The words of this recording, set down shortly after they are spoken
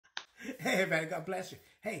Hey, everybody, God bless you.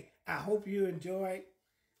 Hey, I hope you enjoyed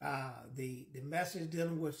the message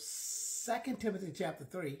dealing with 2 Timothy chapter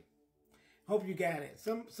 3. Hope you got it.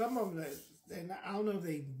 Some of them, and I don't know if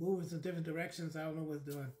they move in some different directions. I don't know what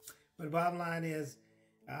they're doing. But the bottom line is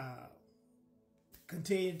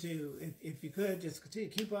continue to, if you could, just continue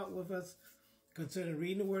to keep up with us. Consider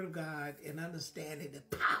reading the Word of God and understanding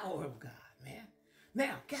the power of God, man.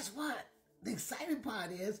 Now, guess what? The exciting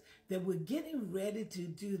part is that we're getting ready to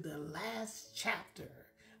do the last chapter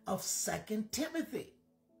of 2 Timothy.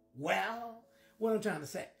 Well, what I'm trying to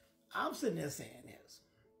say, I'm sitting there saying is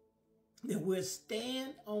that we're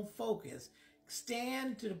stand on focus,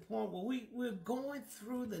 stand to the point where we're going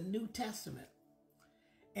through the New Testament.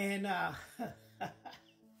 And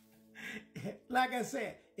like I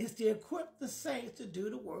said, it's to equip the saints to do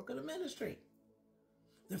the work of the ministry.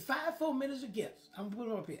 The fivefold ministry gifts, I'm putting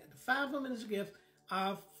them up here. The fivefold ministry gifts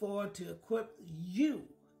are to equip you,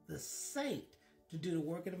 the saint, to do the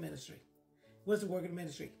work of the ministry. What's the work of the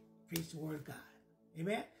ministry? Preach the word of God.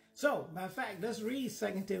 Amen? So, by fact, let's read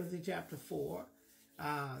 2 Timothy chapter 4.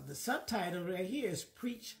 The subtitle right here is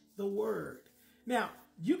Preach the Word. Now,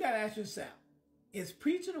 you got to ask yourself, is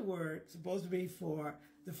preaching the word supposed to be for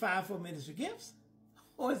the fivefold ministry gifts?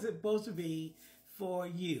 Or is it supposed to be for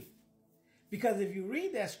you? Because if you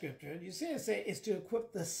read that scripture, you see it say it's to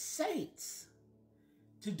equip the saints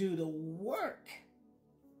to do the work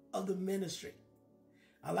of the ministry.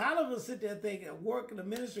 A lot of us sit there thinking the work of the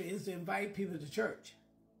ministry is to invite people to church.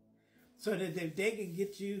 So that they can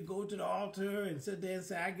get you, go to the altar and sit there and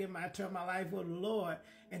say, I turn my life over to the Lord.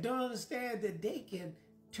 And don't understand that they can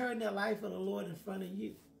turn their life over to the Lord in front of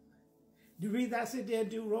you. The reason I sit there and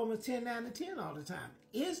do Romans 10, 9 and 10 all the time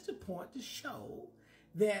is the point to show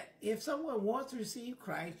that if someone wants to receive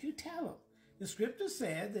Christ, you tell them. The scripture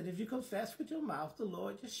says that if you confess with your mouth the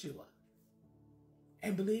Lord Yeshua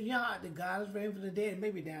and believe in your heart that God is raised from the dead,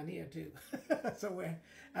 maybe down here too, somewhere,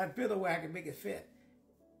 I feel the way I can make it fit,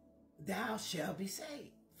 thou shalt be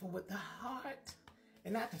saved. For with the heart,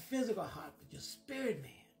 and not the physical heart, but your spirit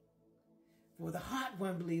man, for with the heart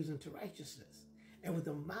one believes into righteousness, and with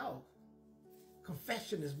the mouth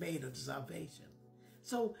confession is made unto salvation.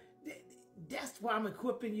 So that's why I'm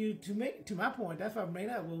equipping you to make, to my point, that's why I'm bringing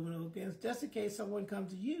up against, just in case someone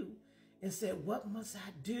comes to you and said, what must I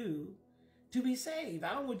do to be saved?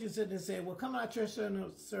 I don't want you to sit there and say, well, come to our church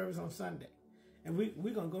service on Sunday. And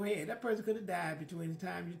we're going to go ahead. That person could have died between the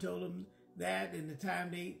time you told them that and the time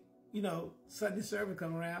they, Sunday service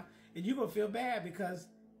come around. And you're going to feel bad because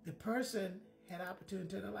the person had opportunity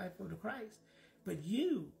to turn their life over to Christ. But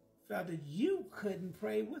you felt that you couldn't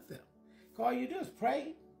pray with them. All you do is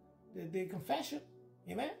pray the confession.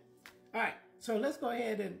 Amen? All right. So let's go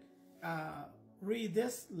ahead and read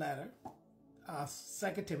this letter,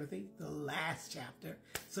 2 Timothy, the last chapter,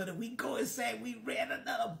 so that we go and say we read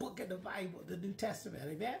another book in the Bible, the New Testament.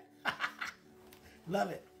 Amen? Love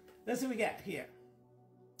it. Let's see what we got here.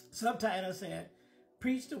 Subtitle said,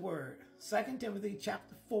 Preach the Word. 2 Timothy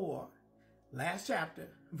chapter 4, last chapter,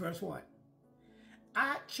 verse 1.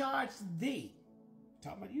 I charge thee,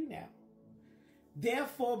 talking about you now,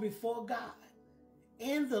 therefore before God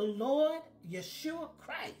and the Lord Yeshua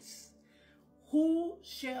Christ, who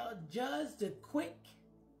shall judge the quick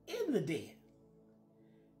and the dead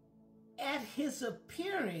at his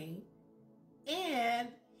appearing and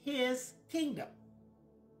his kingdom.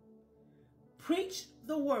 Preach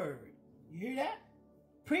the word. You hear that?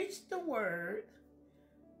 Preach the word.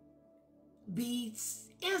 Be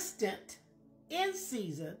instant, in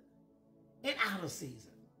season, and out of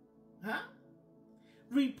season. Huh?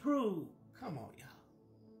 Reprove. Come on, y'all.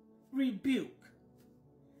 Rebuke.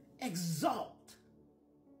 Exalt.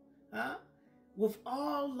 Huh? With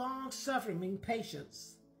all long suffering, meaning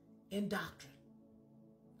patience in doctrine.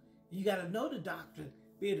 You got to know the doctrine,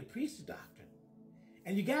 be able to preach the doctrine.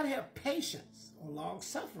 And you got to have patience or long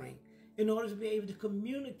suffering in order to be able to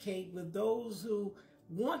communicate with those who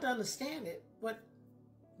want to understand it, but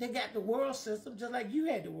they got the world system just like you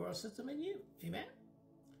had the world system in you. Amen?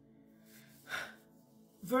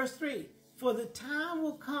 Verse 3, for the time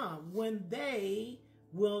will come when they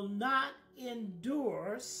will not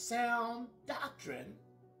endure sound doctrine,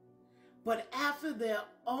 but after their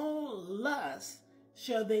own lust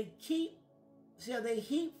shall they heap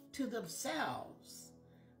to themselves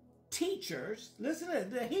teachers, listen to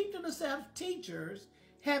this, they heap to themselves teachers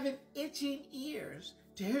having itching ears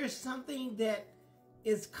to hear something that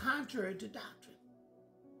is contrary to doctrine.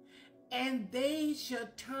 And they shall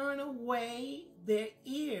turn away their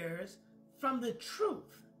ears from the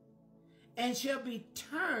truth and shall be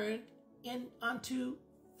turned unto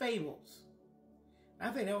fables. I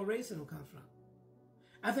think that's where racism comes from.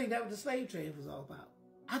 I think that what the slave trade was all about.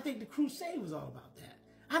 I think the crusade was all about that.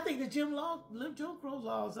 I think the Jim Crow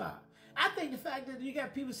laws are. I think the fact that you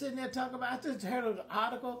got people sitting there talking about, I just heard an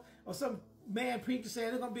article or some man preacher saying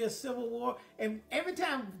there's going to be a civil war. And every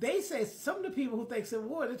time they say, some of the people who think civil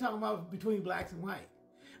war, they're talking about between blacks and white.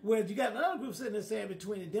 Whereas you got another group sitting there saying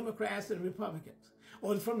between the Democrats and the Republicans,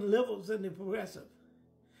 or from the liberals and the progressive.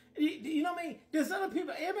 You know what I mean? There's other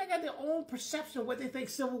people, everybody got their own perception of what they think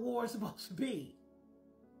civil war is supposed to be.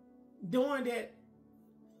 Doing that,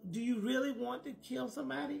 do you really want to kill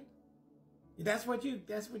somebody? That's what you're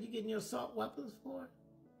getting your assault weapons for?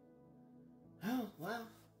 Oh, well,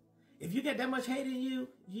 if you get that much hate in you,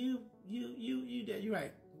 you're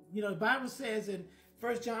right. You know, the Bible says in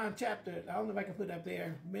 1 John chapter, I don't know if I can put it up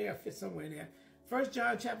there, may have fit somewhere in there. 1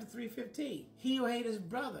 John chapter 3:15, he who hates his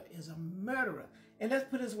brother is a murderer. And let's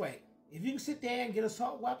put it this way. If you can sit there and get an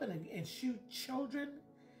assault weapon and shoot children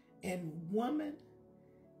and women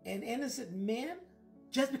and innocent men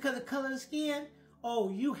just because of color of skin,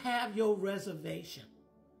 oh, you have your reservation.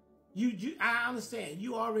 I understand.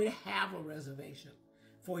 You already have a reservation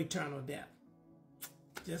for eternal death.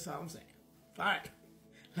 Just all I'm saying. All right.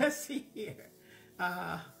 Let's see here.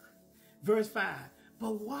 Verse 5.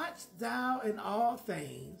 But watch thou in all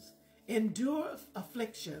things, endure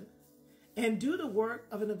affliction, and do the work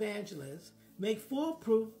of an evangelist, make full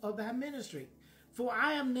proof of thy ministry. For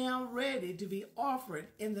I am now ready to be offered,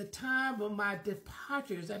 in the time of my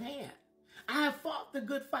departure is at hand. I have fought the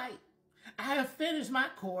good fight. I have finished my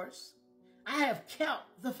course. I have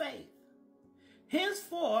kept the faith.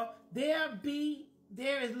 Henceforth there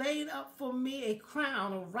is laid up for me a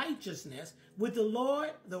crown of righteousness, which the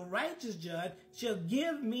Lord, the righteous judge, shall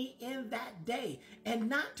give me in that day, and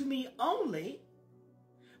not to me only,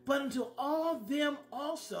 but unto all them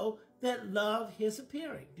also that love his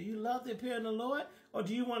appearing. Do you love the appearing of the Lord, or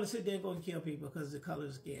do you want to sit there and go and kill people because of the color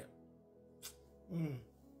of skin?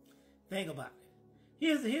 Think about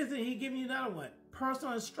it. He gave me another one.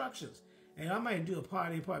 Personal instructions. And I might do a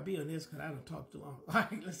part A, part B on this because I don't talk too long. All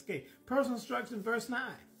right, let's get personal instruction, verse 9.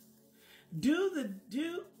 Do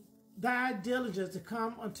thy diligence to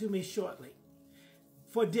come unto me shortly.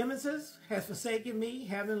 For Demetrius has forsaken me,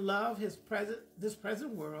 having loved this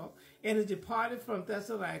present world, and is departed from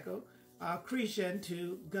Thessalonica, Crescent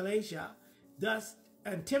to Galatia, thus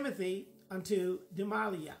and Timothy unto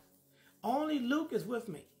Demalia. Only Luke is with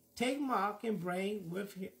me. Take Mark and bring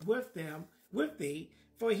with thee,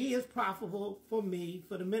 for he is profitable for me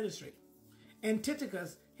for the ministry. And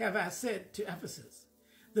Tychicus have I sent to Ephesus.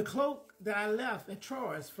 The cloak that I left at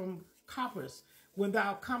Troas from Carpus, when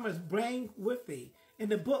thou comest, bring with thee,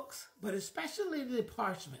 and the books, but especially the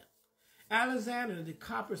parchment. Alexander the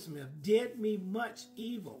coppersmith did me much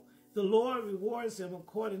evil. The Lord rewards him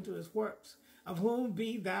according to his works, of whom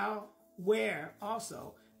be thou ware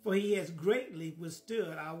also, for he has greatly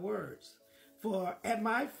withstood our words. For at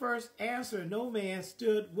my first answer no man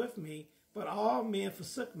stood with me, but all men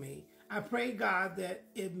forsook me. I pray God that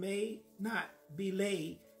it may not be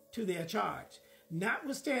laid to their charge.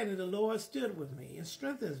 Notwithstanding, the Lord stood with me and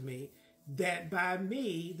strengthens me, that by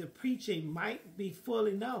me the preaching might be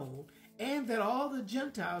fully known, and that all the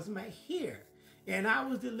Gentiles might hear. And I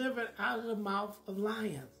was delivered out of the mouth of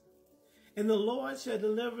lions. And the Lord shall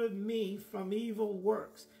deliver me from evil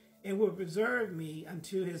works, and will preserve me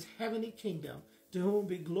unto his heavenly kingdom, to whom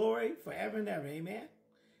be glory forever and ever. Amen.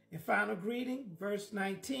 And final greeting, verse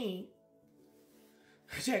 19.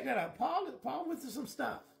 Check that out. Paul went through some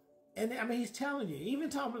stuff. And I mean, he's telling you, even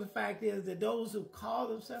talking about the fact is that those who call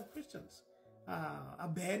themselves Christians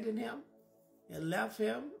abandoned him and left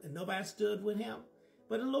him, and nobody stood with him,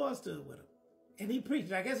 but the Lord stood with him. And he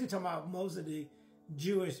preached. I guess he's talking about most of the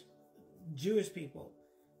Jewish people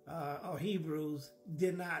or Hebrews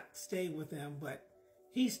did not stay with them, but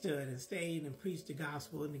he stood and stayed and preached the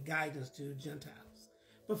gospel and the guidance to Gentiles.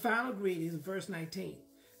 But final greetings, verse 19.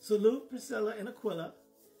 Salute Priscilla and Aquila,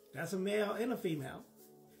 that's a male and a female,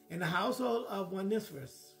 in the household of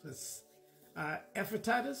Onesiphorus.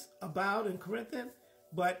 Epaphroditus abode in Corinth,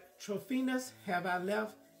 but Trophimus have I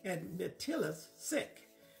left at Miletus sick.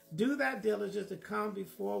 Do thy diligence to come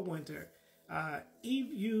before winter.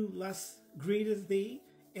 Eubulus greeteth thee,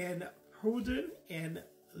 and Pudens, and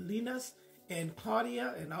Linus, and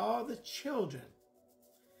Claudia, and all the children.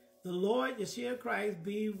 The Lord Yeshua Christ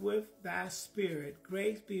be with thy spirit.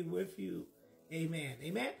 Grace be with you. Amen.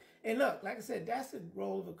 Amen. And look, like I said, that's the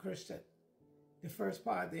role of a Christian. The first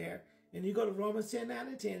part there. And you go to Romans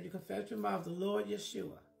 10:9-10, you confess your mouth the Lord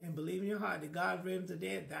Yeshua, and believe in your heart that God raised the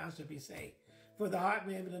dead, thou shalt be saved. For the heart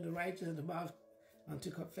man be unto righteousness, and the mouth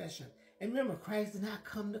unto confession. And remember, Christ did not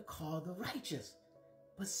come to call the righteous,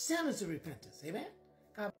 but sinners to repentance. Amen.